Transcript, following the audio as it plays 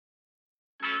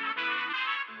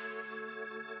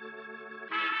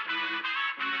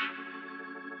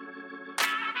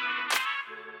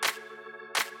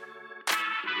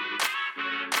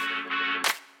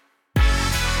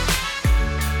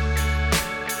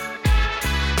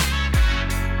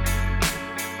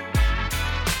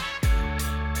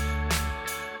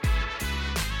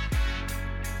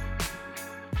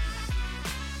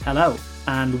Hello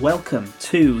and welcome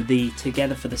to the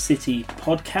Together for the City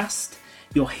podcast.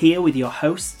 You're here with your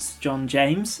hosts, John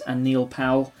James and Neil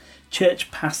Powell,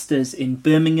 church pastors in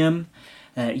Birmingham,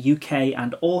 UK,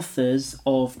 and authors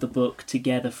of the book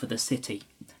Together for the City,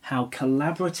 How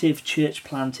Collaborative Church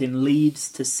Planting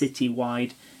Leads to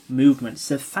Citywide Movements.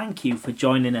 So thank you for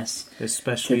joining us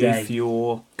especially today. If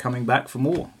you're coming back for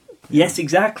more. Yes,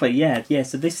 exactly. Yeah.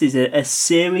 So this is a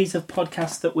series of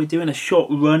podcasts that we're doing, a short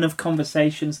run of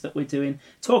conversations that we're doing,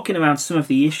 talking around some of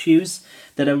the issues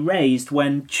that are raised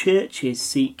when churches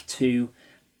seek to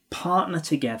partner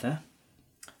together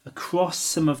across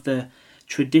some of the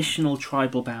traditional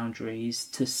tribal boundaries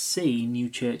to see new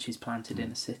churches planted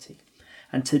in a city.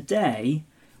 And today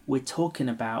we're talking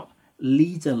about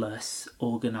leaderless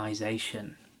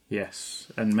organisation. Yes,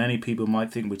 and many people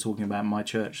might think we're talking about my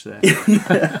church there.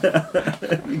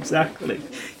 Exactly.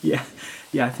 Yeah.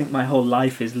 I think my whole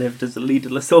life is lived as a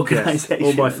leaderless organisation.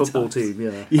 Yes, or my football team,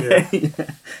 Yeah,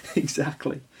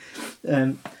 exactly.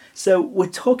 So we're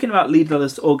talking about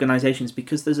leaderless organisations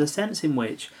because there's a sense in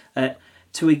which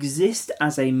to exist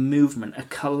as a movement, a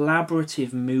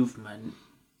collaborative movement,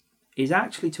 is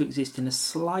actually to exist in a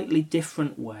slightly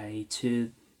different way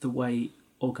to the way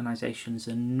organisations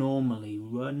are normally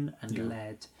run and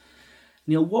led.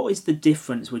 Neil, what is the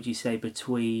difference, would you say,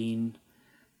 between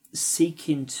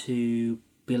seeking to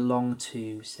belong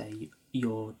to, say,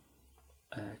 your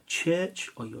church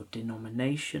or your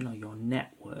denomination or your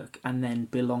network, and then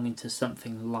belonging to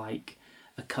something like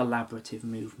a collaborative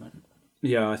movement?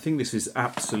 Yeah, I think this is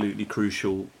absolutely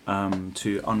crucial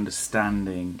to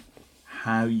understanding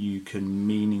how you can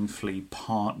meaningfully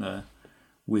partner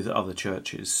with other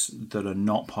churches that are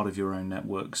not part of your own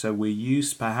network. So we're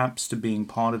used perhaps to being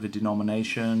part of a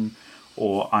denomination,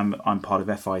 or I'm part of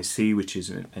FIC, which is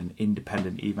an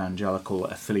independent evangelical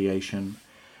affiliation.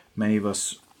 Many of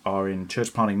us are in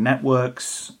church planting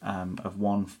networks of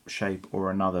one shape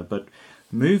or another, but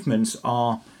movements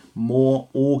are more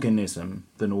organism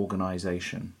than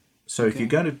organisation. So if you're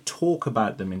going to talk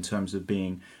about them in terms of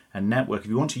being a network, if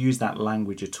you want to use that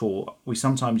language at all, we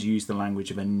sometimes use the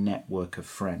language of a network of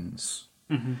friends.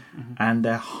 And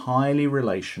they're highly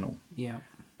relational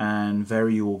and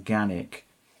very organic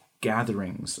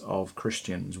gatherings of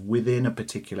Christians within a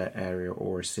particular area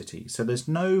or a city. So there's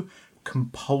no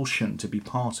compulsion to be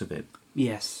part of it.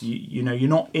 Yes. You know, you're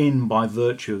not in by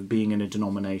virtue of being in a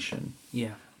denomination.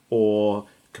 Or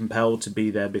compelled to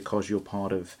be there because you're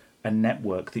part of a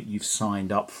network that you've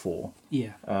signed up for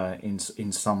in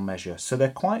some measure. So they're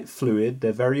quite fluid,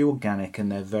 they're very organic,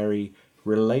 and they're very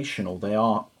relational. They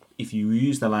are, if you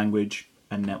use the language,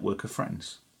 a network of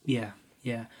friends.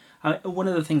 One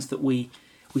of the things that we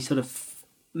sort of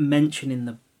mention in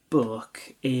the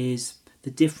book is the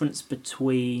difference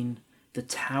between the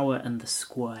tower and the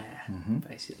square,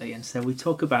 basically. And so we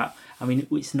talk about, I mean,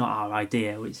 it's not our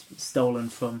idea, it's stolen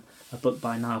from a book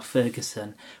by Niall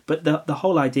Ferguson, but the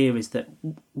whole idea is that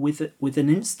with an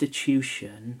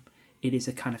institution, it is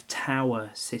a kind of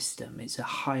tower system. It's a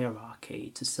hierarchy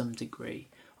to some degree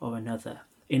or another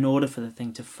in order for the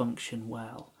thing to function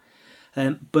well.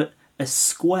 But a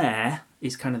square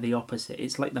is kind of the opposite.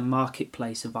 It's like the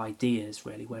marketplace of ideas,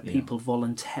 really, where people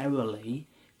voluntarily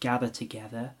gather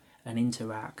together and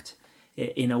interact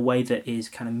in a way that is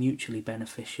kind of mutually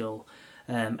beneficial,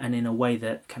 and in a way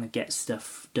that kind of gets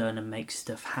stuff done and makes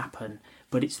stuff happen.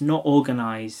 But it's not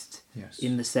organised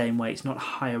in the same way. It's not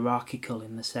hierarchical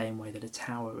in the same way that a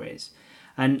tower is.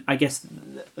 And I guess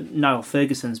Niall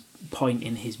Ferguson's point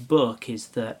in his book is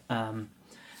that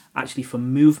actually for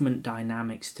movement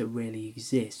dynamics to really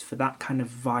exist, for that kind of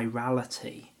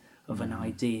virality of an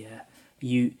idea,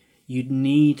 you'd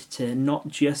need to not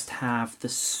just have the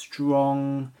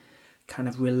strong kind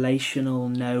of relational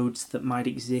nodes that might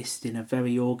exist in a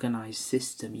very organised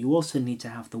system. You also need to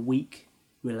have the weak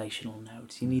relational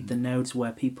nodes. You need the nodes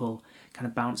where people kind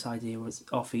of bounce ideas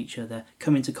off each other,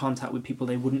 come into contact with people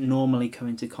they wouldn't normally come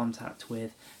into contact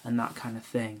with, and that kind of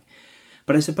thing.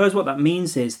 But I suppose what that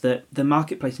means is that the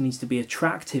marketplace needs to be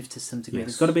attractive to some degree.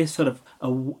 There's got to be a sort of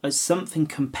a something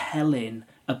compelling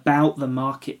about the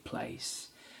marketplace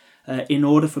in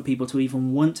order for people to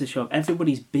even want to show up.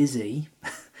 Everybody's busy.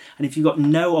 And if you've got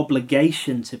no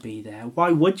obligation to be there,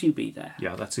 why would you be there?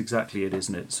 Yeah, that's exactly it,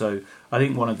 isn't it? So I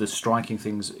think one of the striking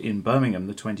things in Birmingham,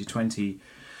 the 2020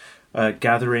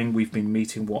 gathering, we've been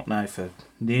meeting now for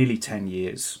nearly 10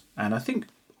 years. And I think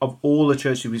of all the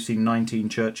churches, we've seen 19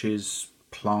 churches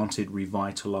planted,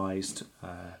 revitalised,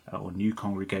 or new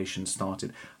congregations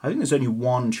started. I think there's only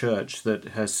one church that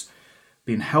has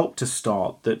been helped to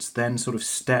start, that's then sort of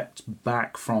stepped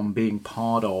back from being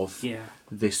part of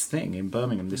this thing in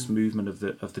Birmingham, this movement of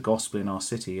the gospel in our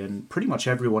city, and pretty much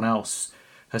everyone else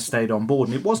has stayed on board.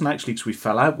 And it wasn't actually because we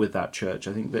fell out with that church.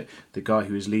 I think that the guy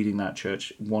who was leading that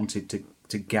church wanted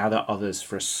to gather others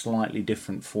for a slightly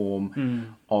different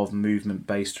form of movement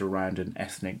based around an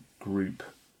ethnic group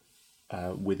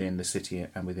within the city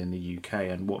and within the UK,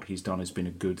 and what he's done has been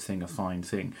a good thing, a fine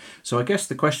thing. So I guess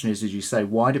the question is, as you say,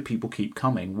 why do people keep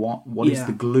coming? What is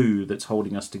the glue that's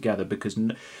holding us together? Because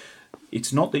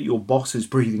it's not that your boss is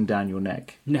breathing down your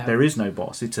neck. No. There is no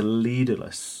boss. It's a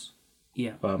leaderless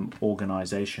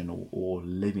organisation or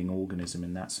living organism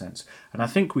in that sense. And I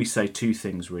think we say two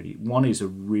things really. One is a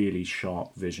really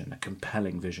sharp vision, a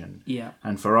compelling vision. Yeah.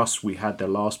 And for us, we had the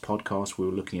last podcast, we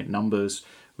were looking at numbers.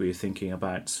 We were thinking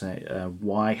about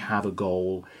why have a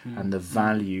goal and the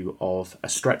value of a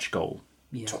stretch goal.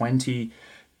 20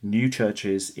 new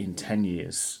churches in 10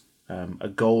 years. A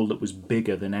goal that was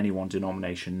bigger than any one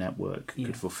denomination network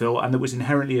could fulfill, and that was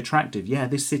inherently attractive. Yeah,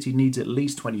 this city needs at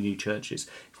least 20 new churches.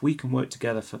 If we can work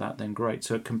together for that, then great.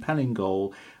 So a compelling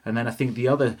goal. And then I think the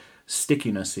other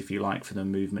stickiness, if you like, for the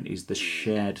movement is the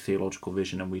shared theological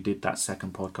vision. And we did that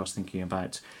second podcast thinking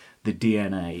about the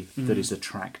DNA that is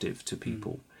attractive to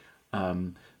people.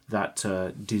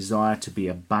 That desire to be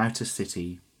about a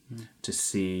city, to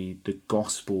see the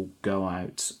gospel go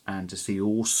out, and to see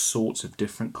all sorts of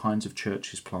different kinds of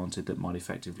churches planted that might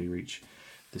effectively reach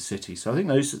the city. So I think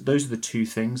those are the two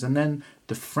things. And then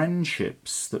the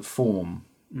friendships that form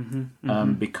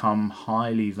become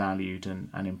highly valued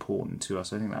and important to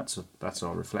us. I think that's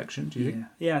our reflection. Do you think?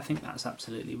 Yeah, I think that's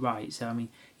absolutely right. So I mean,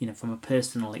 from a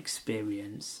personal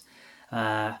experience,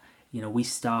 we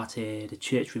started a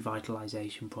church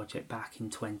revitalisation project back in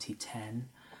 2010.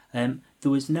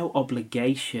 There was no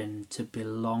obligation to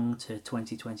belong to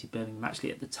 2020 Birmingham.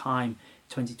 Actually, at the time,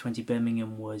 2020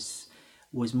 Birmingham was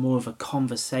more of a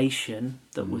conversation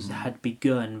that had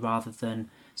begun rather than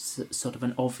sort of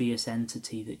an obvious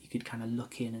entity that you could kind of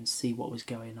look in and see what was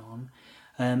going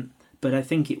on. But I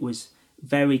think it was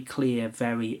very clear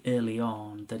very early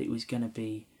on that it was going to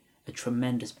be a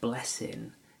tremendous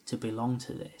blessing to belong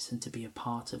to this and to be a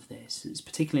part of this. It's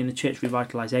particularly in the church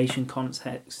revitalisation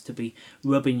context, to be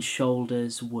rubbing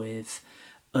shoulders with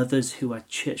others who are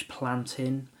church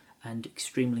planting and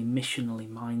extremely missionally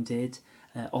minded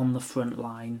on the front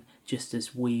line, just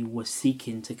as we were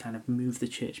seeking to kind of move the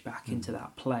church back into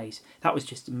that place. That was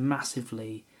just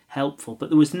massively helpful. But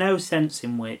there was no sense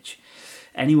in which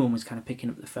anyone was kind of picking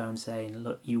up the phone saying,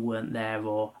 look, you weren't there,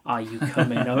 or are you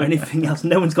coming, or anything else.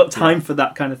 No one's got time for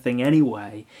that kind of thing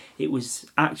anyway. It was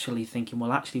actually thinking,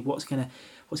 well, actually, what's going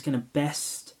to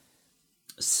best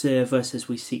serve us as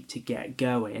we seek to get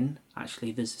going?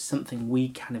 Actually, there's something we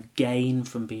kind of gain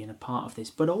from being a part of this.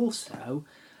 But also,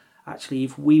 actually,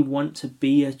 if we want to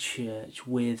be a church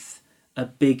with a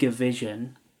bigger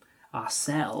vision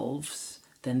ourselves,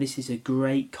 then this is a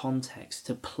great context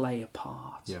to play a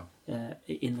part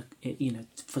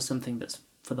for something that's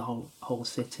for the whole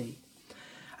city.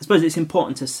 I suppose it's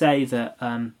important to say that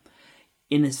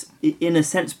in a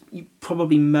sense,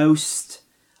 probably most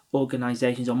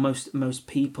organisations or most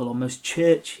people or most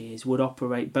churches would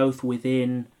operate both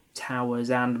within towers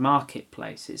and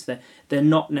marketplaces. They're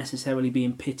not necessarily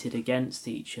being pitted against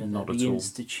each other. Not the at all.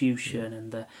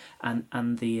 institution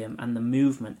and the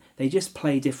movement. They just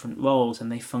play different roles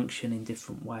and they function in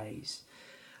different ways.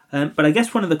 But I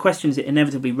guess one of the questions it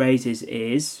inevitably raises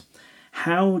is,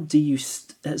 how do you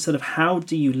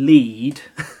lead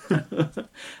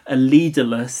a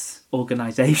leaderless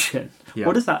organisation? Yeah.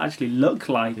 What does that actually look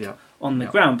like on the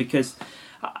ground? Because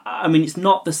I mean, it's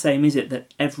not the same, is it,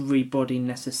 that everybody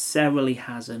necessarily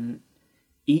has an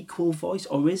equal voice,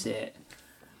 or is it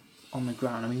on the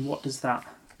ground? I mean, what does that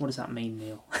mean,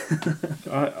 Neil?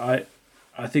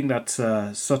 I think that's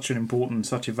such an important,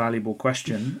 such a valuable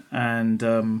question, and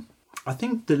I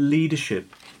think the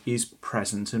leadership is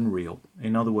present and real.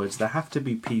 In other words, there have to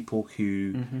be people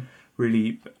who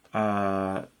really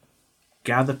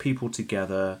gather people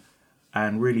together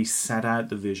and really set out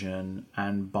the vision,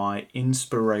 and by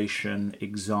inspiration,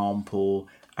 example,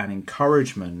 and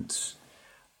encouragement,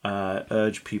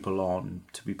 urge people on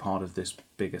to be part of this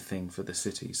bigger thing for the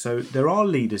city. So there are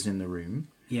leaders in the room.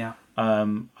 Yeah.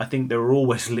 I think there are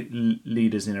always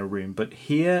leaders in a room, but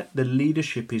here the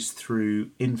leadership is through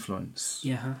influence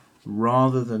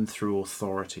rather than through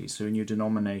authority. So in your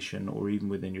denomination or even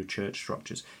within your church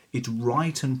structures, it's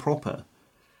right and proper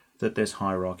that there's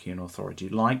hierarchy and authority,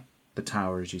 like the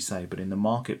tower, as you say, but in the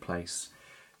marketplace,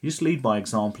 you just lead by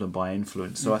example and by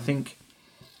influence. So I think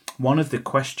one of the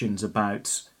questions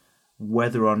about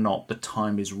whether or not the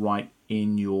time is right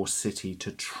in your city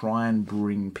to try and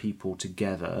bring people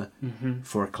together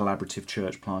for a collaborative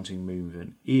church planting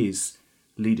movement is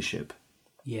leadership.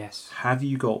 Yes. Have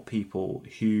you got people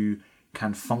who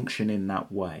can function in that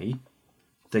way,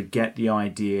 that get the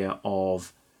idea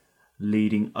of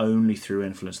leading only through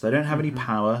influence? They don't have any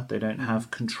power, they don't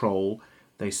have control,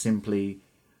 they simply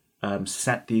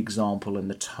set the example and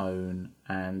the tone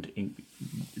and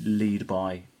lead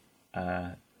by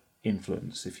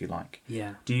influence, if you like.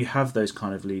 Yeah. Do you have those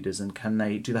kind of leaders, and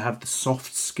do they have the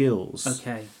soft skills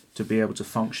to be able to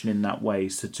function in that way?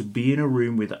 So to be in a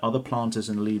room with other planters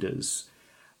and leaders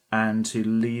and to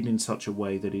lead in such a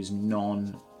way that is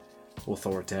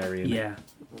non-authoritarian.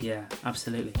 Yeah,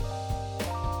 absolutely.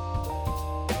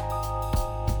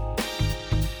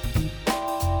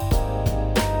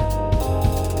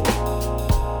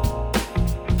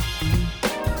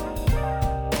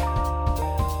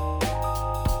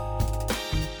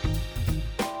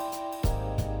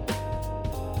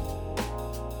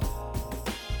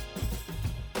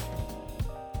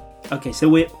 Okay, so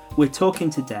we're talking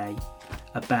today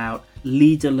about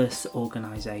leaderless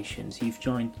organisations. You've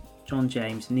joined John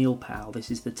James, Neil Powell. This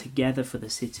is the Together for the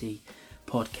City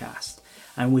podcast.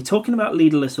 And we're talking about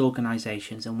leaderless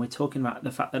organisations, and we're talking about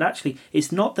the fact that actually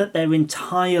it's not that they're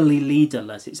entirely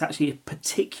leaderless, it's actually a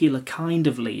particular kind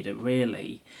of leader,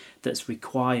 really, that's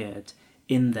required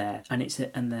in there, and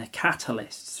they're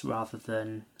catalysts rather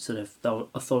than sort of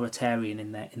authoritarian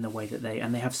in the way that they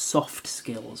have soft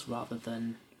skills rather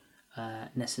than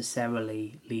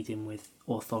necessarily leading with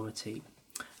authority.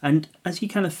 And as you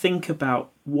kind of think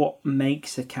about what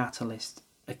makes a catalyst,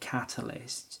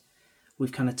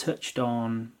 we've kind of touched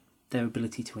on their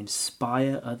ability to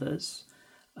inspire others,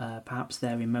 perhaps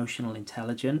their emotional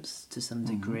intelligence to some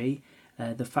degree,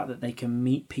 the fact that they can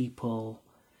meet people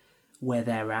where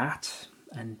they're at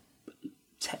and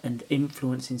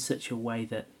influence in such a way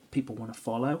that people want to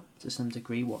follow to some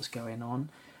degree what's going on.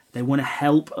 They want to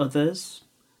help others.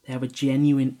 They have a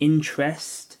genuine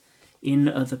interest in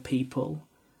other people.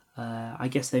 I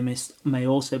guess they may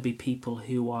also be people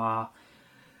who are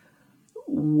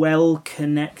well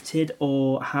connected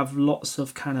or have lots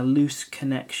of kind of loose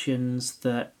connections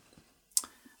that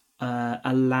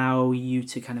allow you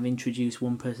to kind of introduce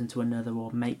one person to another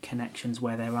or make connections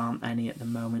where there aren't any at the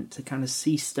moment, to kind of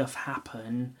see stuff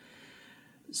happen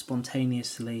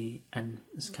spontaneously and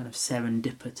kind of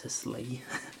serendipitously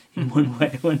in one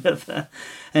way or another.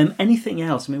 Anything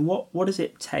else? I mean, what does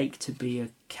it take to be a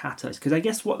catalyst? Because I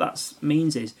guess what that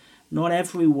means is not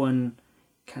everyone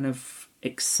kind of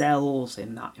excels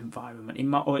in that environment.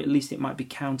 Or at least it might be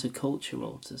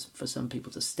countercultural for some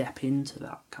people to step into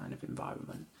that kind of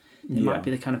environment. They might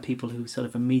be the kind of people who sort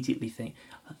of immediately think,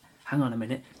 hang on a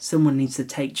minute, someone needs to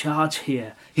take charge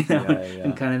here,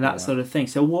 and kind of that sort of thing.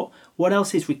 So what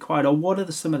else is required, or what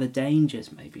are some of the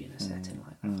dangers maybe in a setting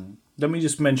like that? Let me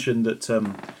just mention that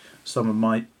some of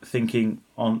my thinking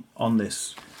on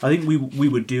this, I think we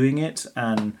were doing it,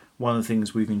 and one of the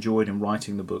things we've enjoyed in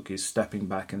writing the book is stepping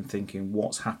back and thinking,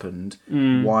 what's happened,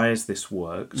 why has this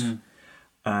worked,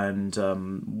 and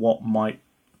what might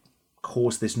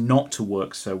cause this not to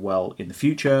work so well in the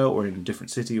future or in a different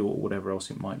city or whatever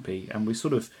else it might be. And we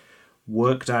sort of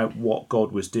worked out what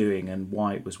God was doing and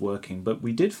why it was working. But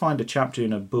we did find a chapter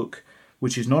in a book,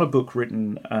 which is not a book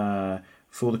written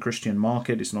for the Christian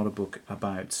market. It's not a book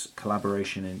about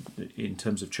collaboration in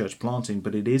terms of church planting,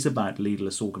 but it is about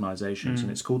leaderless organisations,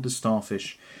 and it's called The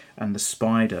Starfish and the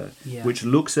Spider, which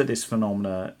looks at this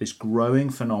phenomena, this growing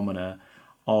phenomena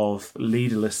of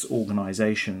leaderless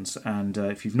organisations. And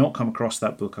if you've not come across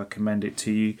that book, I commend it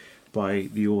to you, by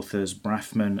the authors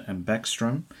Brafman and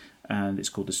Beckstrom, and it's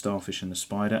called The Starfish and the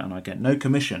Spider, and I get no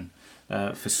commission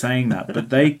for saying that, but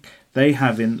they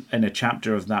have in a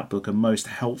chapter of that book a most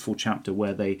helpful chapter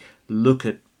where they look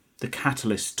at the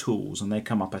catalyst tools, and they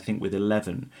come up, I think, with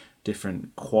 11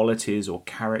 different qualities or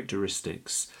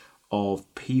characteristics of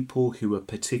people who are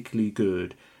particularly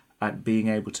good at being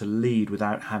able to lead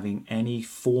without having any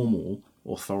formal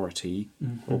authority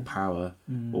or power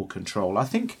or control. I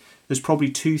think there's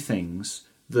probably two things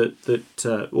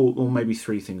or maybe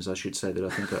three things, I should say, that I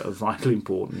think are vitally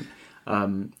important.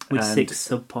 With 6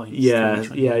 sub-points.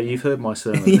 Yeah, you've heard my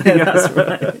sermon. Yeah, that's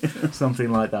right.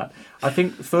 Something like that. I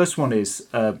think the first one is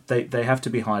they have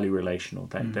to be highly relational,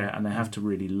 and they have to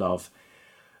really love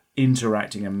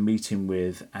interacting and meeting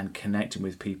with and connecting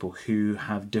with people who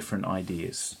have different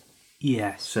ideas.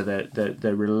 Yes. So they're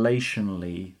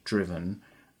relationally driven,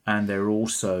 and they're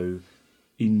also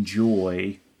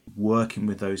enjoy working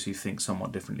with those who think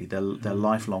somewhat differently. They're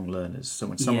lifelong learners. So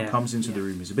when someone comes into the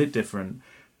room who's a bit different,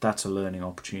 that's a learning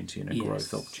opportunity and a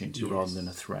growth opportunity rather than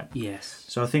a threat. Yes.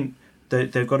 So I think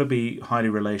they've got to be highly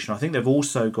relational. I think they've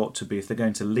also got to be, if they're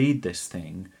going to lead this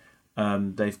thing,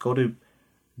 they've got to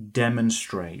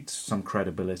demonstrate some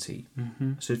credibility.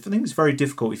 So I think it's very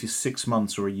difficult if you're 6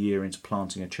 months or a year into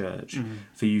planting a church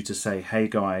for you to say, hey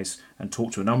guys, and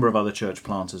talk to a number of other church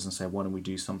planters and say, why don't we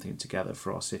do something together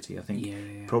for our city? I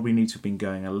think probably need to have been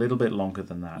going a little bit longer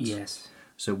than that. Yes.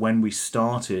 So when we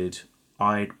started,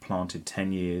 I'd planted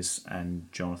 10 years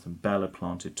and Jonathan Bell had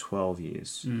planted 12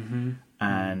 years.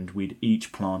 And we'd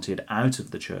each planted out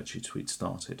of the churches we'd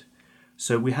started.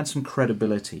 So we had some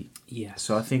credibility. Yes.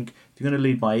 So I think if you're going to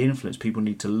lead by influence, people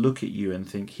need to look at you and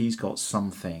think he's got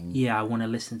something. Yeah, I want to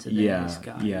listen to this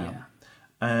guy. Yeah.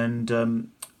 And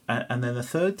then the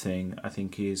third thing I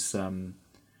think is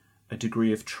a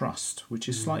degree of trust, which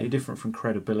is slightly different from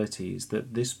credibility. Is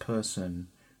that this person,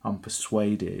 I'm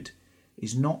persuaded,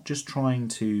 is not just trying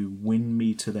to win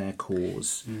me to their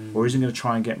cause, or isn't going to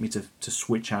try and get me to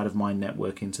switch out of my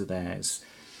network into theirs.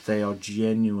 They are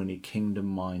genuinely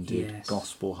kingdom-minded,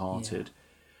 gospel-hearted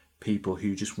people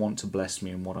who just want to bless me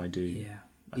in what I do.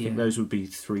 I think those would be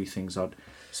three things I'd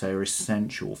say are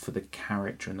essential for the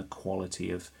character and the quality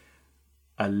of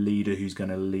a leader who's going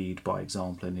to lead by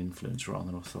example and influence rather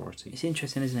than authority. It's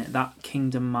interesting, isn't it? That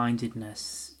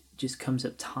kingdom-mindedness just comes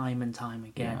up time and time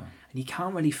again. And you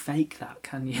can't really fake that,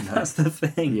 can you? No. That's the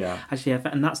thing. Actually,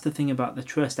 and that's the thing about the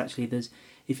trust. Actually,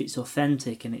 if it's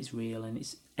authentic and it's real and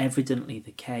it's evidently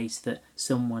the case that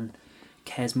someone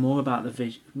cares more about the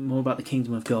vision, more about the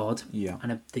kingdom of God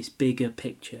and this bigger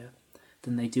picture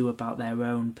than they do about their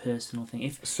own personal thing.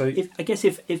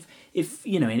 If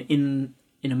you know, in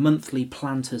a monthly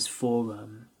planters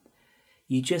forum,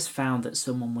 you just found that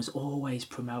someone was always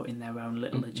promoting their own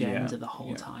little agenda the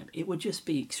whole time, it would just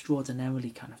be extraordinarily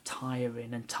kind of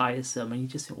tiring and tiresome. And you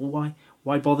just think, well,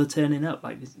 why bother turning up?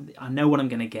 Like, I know what I'm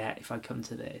going to get if I come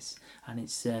to this, and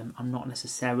it's I'm not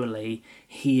necessarily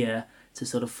here to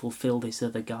sort of fulfill this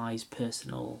other guy's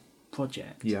personal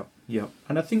project.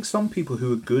 And I think some people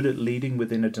who are good at leading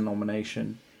within a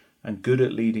denomination and good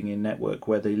at leading in network,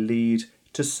 where they lead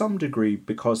to some degree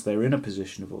because they're in a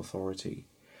position of authority,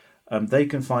 they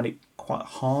can find it quite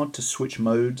hard to switch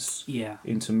modes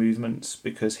into movements,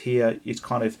 because here it's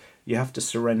kind of, you have to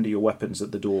surrender your weapons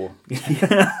at the door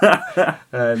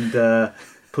and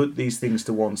put these things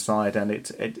to one side, and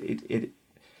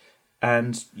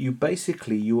and you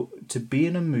basically, to be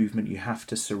in a movement you have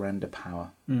to surrender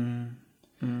power.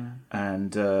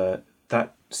 And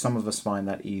that, some of us find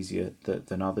that easier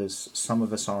than others. Some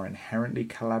of us are inherently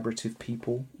collaborative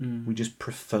people. We just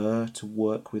prefer to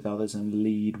work with others and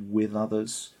lead with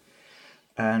others.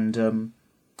 And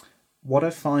what I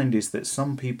find is that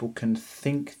some people can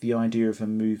think the idea of a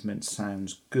movement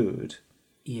sounds good,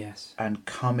 and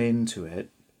come into it,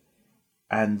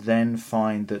 and then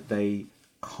find that they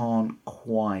can't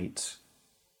quite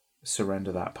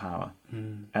surrender that power.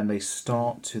 And they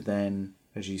start to then,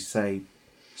 as you say,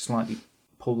 slightly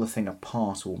pull the thing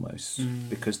apart almost,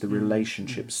 because the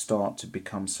relationships start to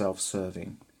become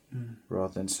self-serving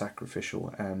rather than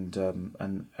sacrificial, and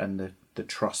the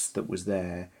trust that was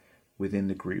there within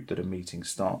the group that are meeting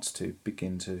starts to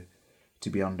begin to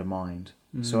be undermined.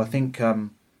 So I think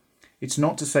it's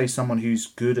not to say someone who's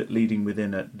good at leading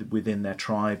within their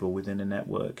tribe or within a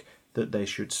network that they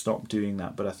should stop doing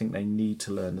that, but I think they need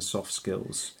to learn the soft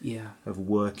skills of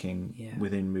working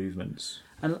within movements.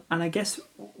 And I guess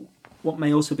what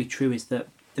may also be true is that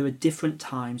there are different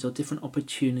times or different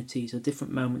opportunities or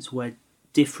different moments where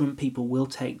different people will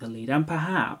take the lead and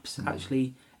perhaps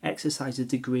actually exercise a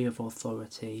degree of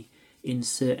authority in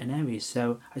certain areas.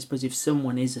 So I suppose if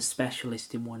someone is a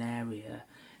specialist in one area,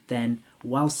 then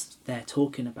whilst they're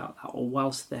talking about that or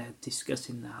whilst they're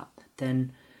discussing that,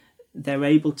 then they're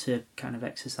able to kind of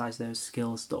exercise those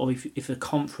skills. Or if a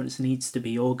conference needs to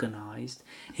be organised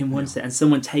in one set and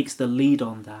someone takes the lead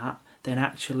on that, then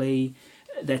actually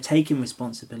they're taking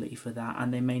responsibility for that,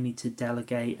 and they may need to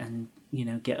delegate and, you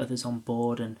know, get others on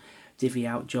board and divvy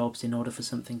out jobs in order for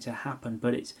something to happen.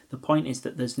 But the point is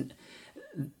that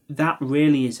that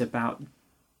really is about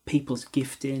people's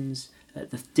giftings,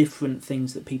 the different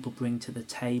things that people bring to the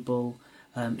table,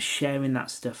 sharing that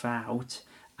stuff out,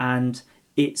 and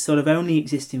it's sort of only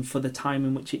existing for the time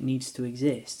in which it needs to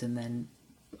exist, and then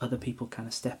other people kind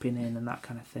of stepping in and that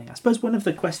kind of thing. I suppose one of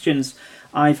the questions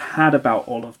I've had about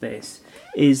all of this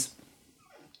is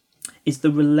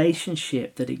the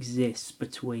relationship that exists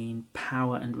between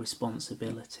power and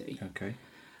responsibility. Okay.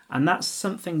 And that's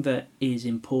something that is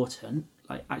important.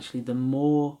 Like, actually, the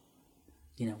more,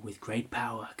 you know, with great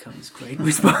power comes great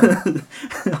responsibility.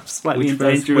 I'm slightly in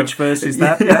danger. Which verse is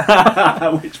that?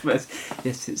 Which verse?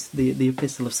 Yes, it's the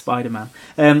Epistle of Spider-Man.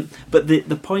 But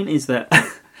the point is that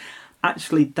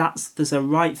actually there's a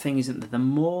right thing, isn't there? The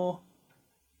more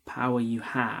power you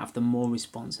have, the more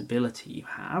responsibility you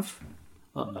have.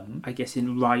 I guess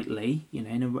rightly,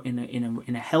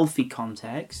 in a healthy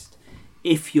context,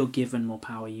 if you're given more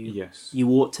power, you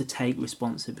ought to take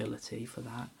responsibility for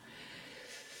that.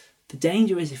 The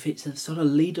danger is if it's a sort of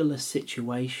leaderless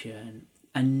situation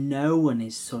and no one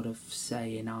is sort of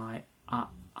saying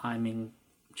I'm in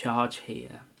charge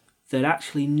here, that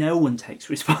actually no one takes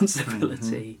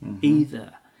responsibility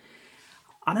either.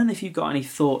 I don't know if you've got any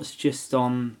thoughts just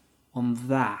on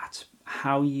that,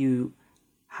 how you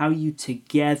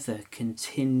together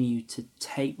continue to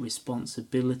take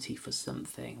responsibility for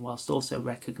something whilst also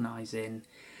recognising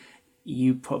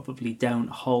you probably don't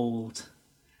hold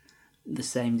the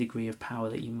same degree of power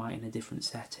that you might in a different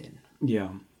setting. Yeah,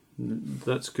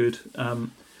 that's good.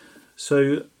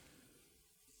 So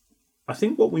I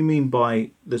think what we mean by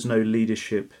there's no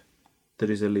leadership that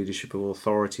is a leadership of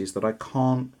authority is that I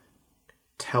can't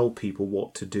tell people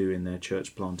what to do in their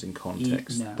church planting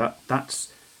context. No.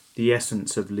 That's the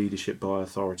essence of leadership by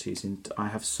authorities. And I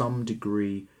have some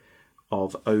degree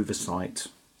of oversight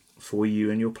for you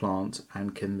and your plant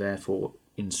and can therefore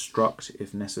instruct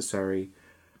if necessary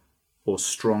or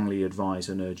strongly advise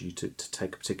and urge you to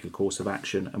take a particular course of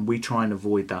action. And we try and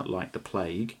avoid that like the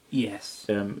plague. Yes.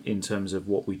 In terms of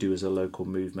what we do as a local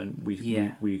movement,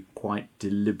 we quite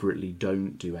deliberately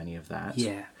don't do any of that.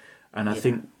 Yeah. And I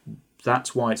think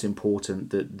that's why it's important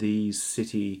that these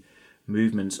city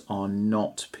movements are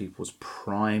not people's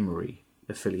primary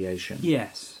affiliation.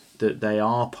 Yes. That they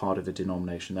are part of a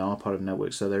denomination, they are part of a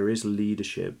network, so there is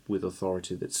leadership with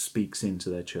authority that speaks into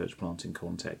their church planting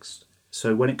context.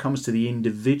 So when it comes to the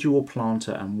individual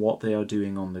planter and what they are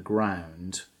doing on the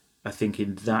ground, I think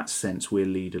in that sense we're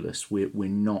leaderless. We're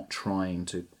not trying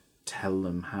to tell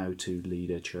them how to lead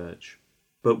a church.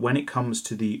 But when it comes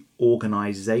to the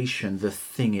organisation, the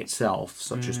thing itself,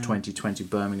 such as 2020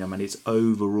 Birmingham and its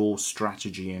overall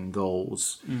strategy and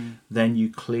goals, then you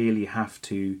clearly have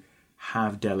to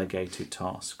have delegated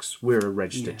tasks. We're a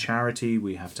registered charity.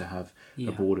 We have to have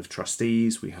a board of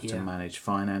trustees. We have to manage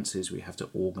finances. We have to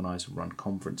organise and run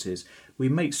conferences. We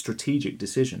make strategic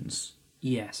decisions.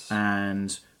 Yes.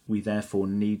 And we therefore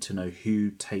need to know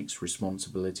who takes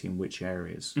responsibility in which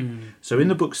areas. So in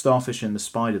the book Starfish and the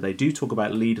Spider, they do talk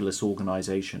about leaderless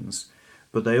organisations,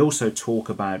 but they also talk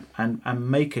about and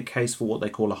make a case for what they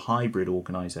call a hybrid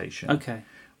organisation. Okay.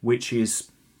 Which is,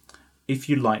 if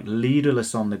you like,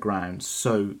 leaderless on the ground.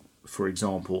 So, for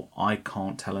example, I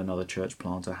can't tell another church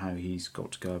planter how he's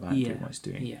got to go about doing what he's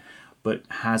doing. But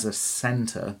has a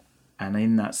centre, and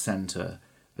in that centre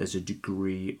there's a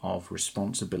degree of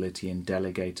responsibility and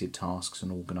delegated tasks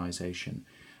and organisation.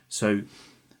 So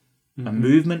a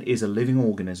movement is a living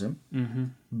organism,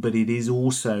 but it is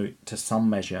also, to some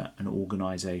measure, an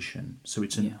organisation. So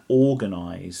it's an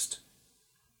organised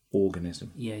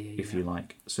organism, if you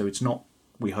like. So it's not,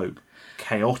 we hope,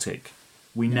 chaotic.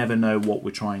 We never know what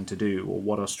we're trying to do or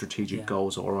what our strategic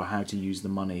goals are or how to use the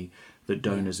money that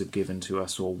donors have given to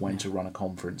us or when to run a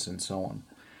conference and so on.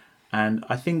 And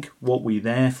I think what we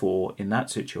therefore in that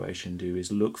situation do is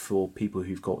look for people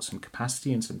who've got some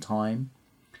capacity and some time,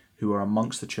 who are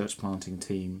amongst the church planting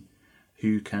team,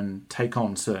 who can take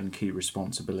on certain key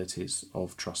responsibilities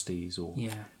of trustees or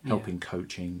helping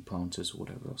coaching planters or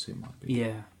whatever else it might be.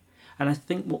 Yeah. And I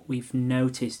think what we've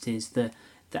noticed is that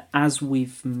as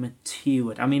we've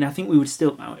matured, I mean, I think we would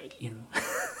still,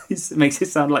 it makes it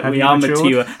sound like we are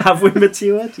mature. Have we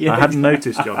matured? Yeah. I hadn't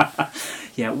noticed, John.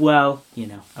 Yeah, well,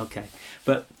 okay.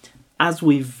 But as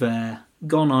we've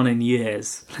gone on in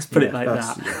years, let's put it like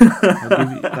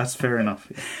that. That's fair enough.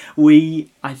 Yeah.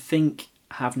 We, I think,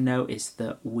 have noticed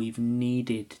that we've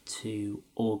needed to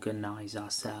organise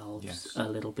ourselves a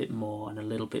little bit more and a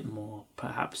little bit more,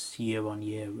 perhaps year on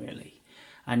year, really.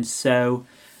 And so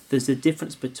there's a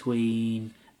difference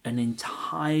between an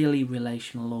entirely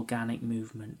relational organic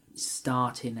movement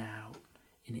starting out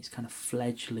in its kind of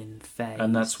fledgling phase.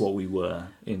 And that's what we were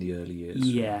in the early years.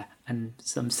 Yeah, and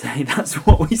some say that's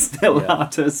what we still are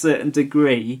to a certain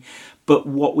degree. But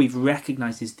what we've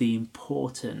recognised is the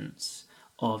importance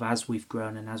of, as we've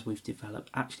grown and as we've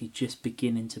developed, actually just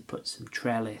beginning to put some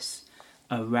trellis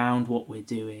around what we're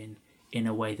doing in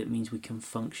a way that means we can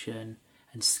function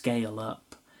and scale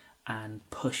up and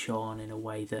push on in a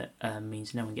way that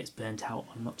means no one gets burnt out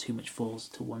or not too much falls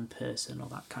to one person or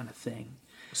that kind of thing.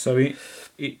 So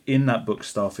in that book,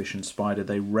 Starfish and Spider,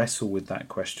 they wrestle with that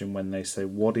question when they say,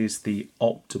 what is the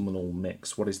optimal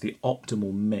mix? What is the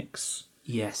optimal mix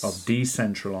of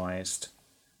decentralised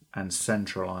and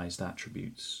centralised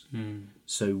attributes?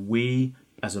 So we,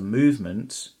 as a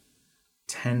movement,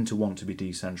 tend to want to be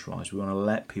decentralised. We want to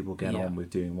let people get Yeah. on with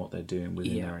doing what they're doing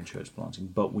within Yeah. their own church planting,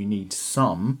 but we need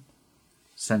some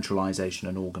centralisation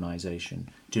and organisation.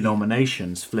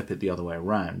 Denominations flip it the other way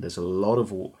around. There's a lot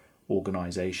of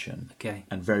organisation Okay.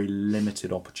 and very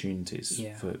limited opportunities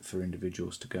Yeah. for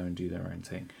individuals to go and do their own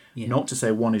thing. Yeah. Not to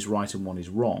say one is right and one is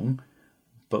wrong,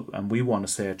 and we want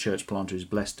to say a church planter is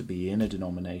blessed to be in a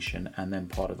denomination and then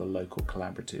part of a local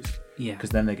collaborative, Yeah.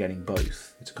 because then they're getting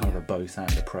both. It's kind of a both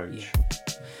and approach. Yeah.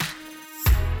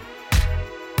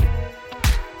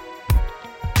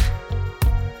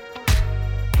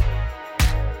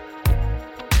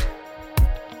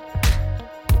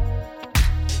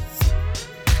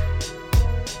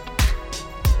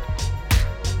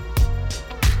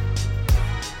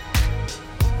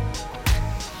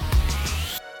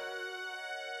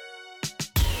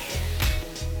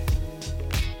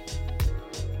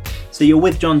 So you're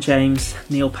with John James,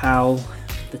 Neil Powell,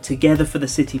 the Together for the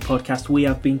City podcast. We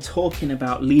have been talking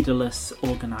about leaderless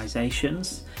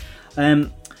organisations,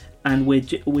 and we're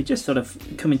just sort of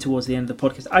coming towards the end of the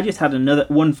podcast. I just had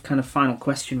one kind of final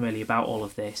question really about all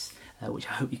of this, which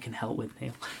I hope you can help with,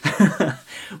 Neil,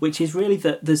 which is really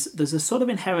that there's a sort of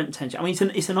inherent tension. I mean,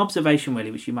 it's an observation really,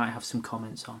 which you might have some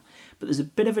comments on, but there's a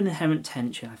bit of an inherent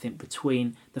tension, I think,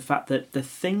 between the fact that the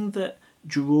thing that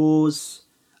draws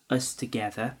us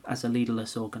together as a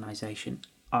leaderless organisation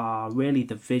are really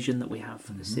the vision that we have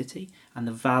for the city and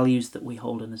the values that we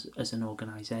hold as an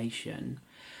organisation.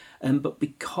 But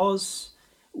because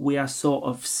we are sort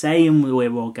of saying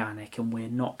we're organic and we're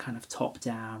not kind of top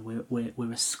down,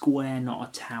 we're a square, not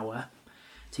a tower,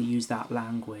 to use that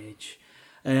language,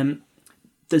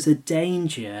 there's a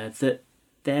danger that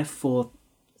therefore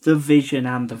the vision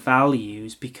and the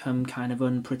values become kind of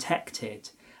unprotected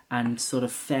and sort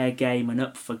of fair game and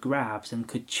up for grabs, and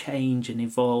could change and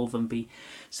evolve and be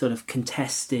sort of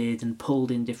contested and pulled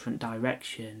in different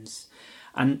directions.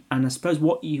 And I suppose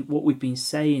what we've been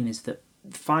saying is that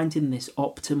finding this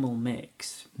optimal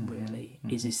mix really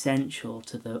is essential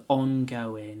to the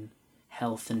ongoing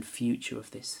health and future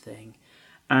of this thing.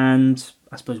 And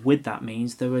I suppose with that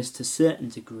means there is, to a certain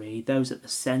degree, those at the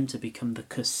centre become the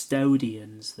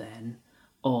custodians then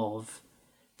of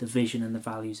the vision and the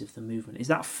values of the movement. Is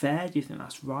that fair? Do you think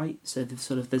that's right? So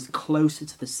the closer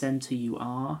to the centre you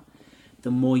are,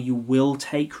 the more you will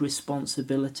take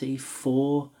responsibility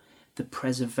for the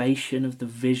preservation of the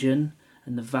vision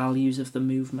and the values of the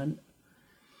movement.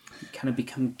 You kind of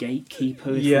become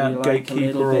gatekeeper, if you like,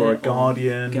 gatekeeper or a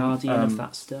guardian of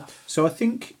that stuff. So I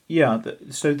think,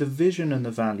 so the vision and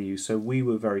the values, so we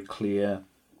were very clear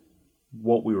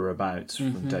what we were about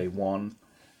from day one.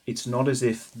 It's not as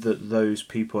if that those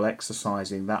people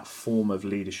exercising that form of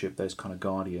leadership, those kind of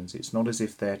guardians, it's not as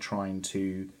if they're trying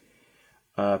to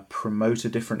promote a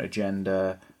different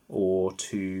agenda or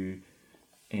to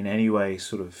in any way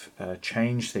sort of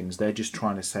change things. They're just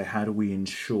trying to say, how do we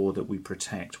ensure that we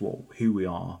protect who we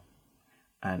are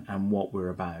and what we're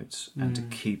about, and to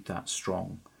keep that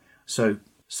strong. So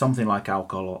something like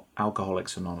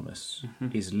Alcoholics Anonymous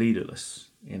is leaderless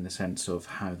in the sense of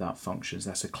how that functions.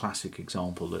 That's a classic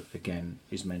example that, again,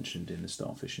 is mentioned in the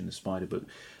Starfish and the Spider book.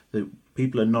 The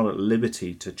people are not at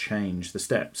liberty to change the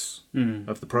steps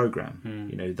of the program.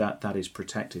 You know, that is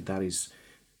protected. That is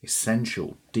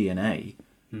essential DNA.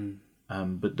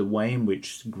 But the way in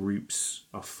which groups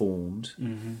are formed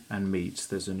and meet,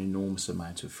 there's an enormous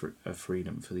amount of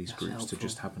freedom for these groups helpful. To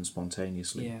just happen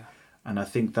spontaneously. Yeah. And I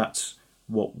think that's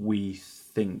what we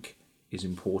think is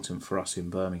important for us in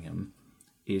Birmingham,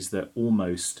 is that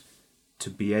almost to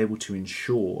be able to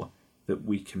ensure that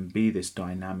we can be this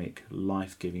dynamic,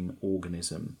 life-giving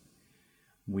organism,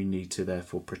 we need to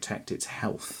therefore protect its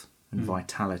health and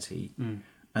vitality.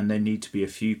 And there need to be a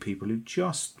few people who've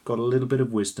just got a little bit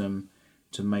of wisdom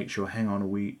to make sure, hang on,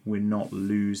 we're not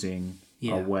losing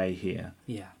our way here.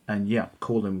 Yeah. And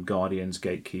call them guardians,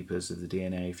 gatekeepers of the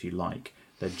DNA, if you like.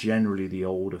 They're generally the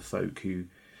older folk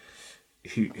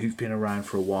who've been around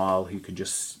for a while, who can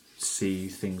just see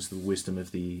things, the wisdom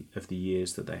of the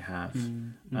years that they have.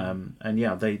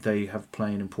 They have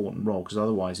played an important role, because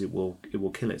otherwise it will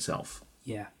kill itself.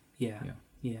 Yeah.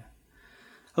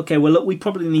 Okay, well, look, we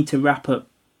probably need to wrap up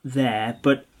there,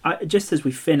 but just as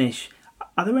we finish,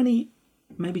 are there any,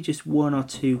 maybe just one or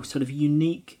two sort of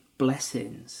unique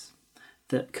blessings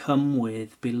that come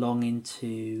with belonging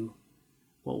to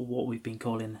what we've been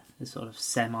calling a sort of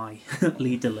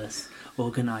semi-leaderless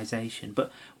organisation?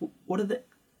 But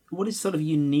what is sort of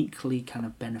uniquely kind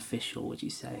of beneficial, would you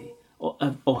say,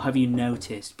 or have you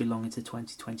noticed belonging to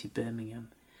 2020 Birmingham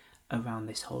around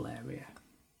this whole area?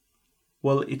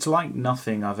 Well, it's like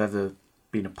nothing I've ever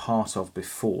been a part of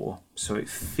before, so it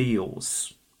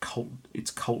feels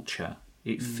its culture.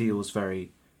 It feels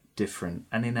very different,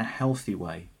 and in a healthy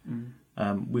way.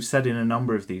 We've said in a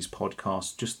number of these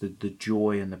podcasts just the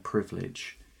joy and the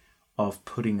privilege of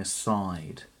putting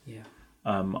aside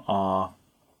our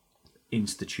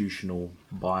institutional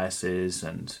biases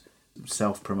and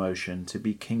self-promotion to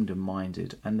be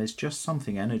kingdom-minded. And there's just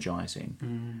something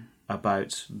energizing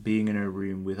about being in a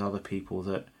room with other people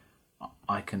that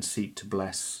I can seek to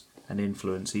bless and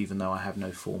influence, even though I have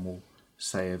no formal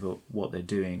say over what they're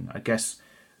doing. I guess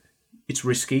it's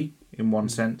risky in one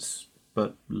sense,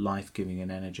 but life-giving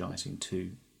and energizing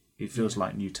too. It feels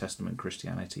like New Testament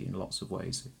Christianity in lots of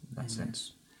ways, in that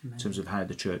sense, in terms of how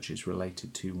the church is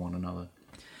related to one another.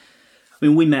 I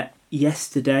mean, we met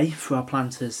yesterday for our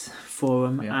Planters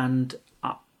Forum, and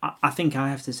I think I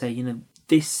have to say,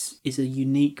 this is a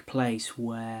unique place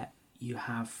where you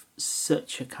have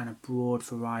such a kind of broad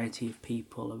variety of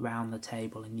people around the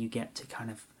table, and you get to kind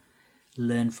of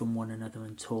learn from one another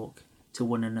and talk to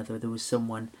one another. There was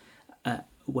someone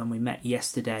when we met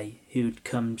yesterday who'd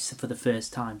come for the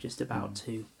first time, just about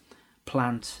to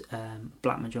plant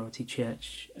Black Majority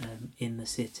Church in the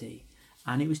city,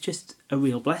 and it was just a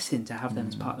real blessing to have them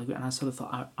as part of the group. And I sort of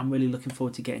thought, I'm really looking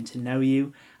forward to getting to know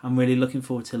you. I'm really looking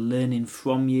forward to learning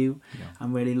from you.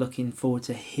 I'm really looking forward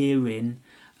to hearing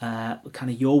kind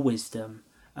of your wisdom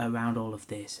around all of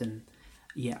this. And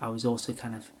I was also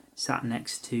kind of sat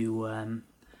next to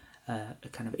a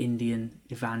kind of Indian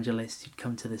evangelist who'd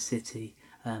come to the city.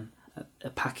 A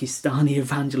Pakistani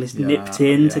evangelist nipped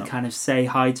in to kind of say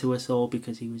hi to us all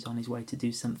because he was on his way to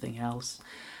do something else.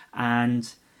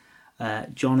 And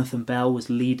Jonathan Bell was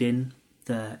leading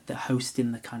the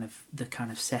hosting the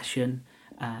kind of session,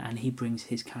 and he brings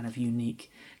his kind of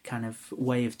unique kind of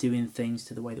way of doing things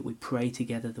to the way that we pray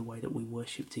together, the way that we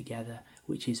worship together,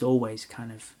 which is always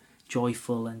kind of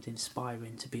joyful and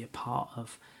inspiring to be a part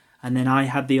of. And then I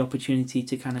had the opportunity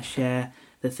to kind of share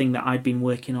the thing that I'd been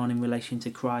working on in relation to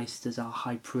Christ as our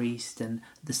high priest, and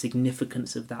the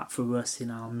significance of that for us in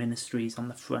our ministries on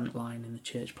the front line in the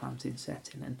church planting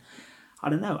setting. And I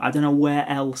don't know where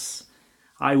else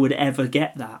I would ever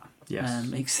get that,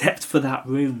 except for that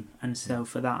room. And so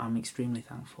for that, I'm extremely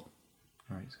thankful.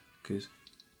 Right, good.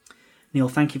 Neil,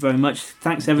 thank you very much.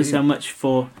 Thanks ever so much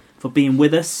for being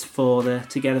with us for the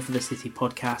Together for the City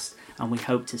podcast, and we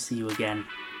hope to see you again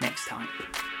next time.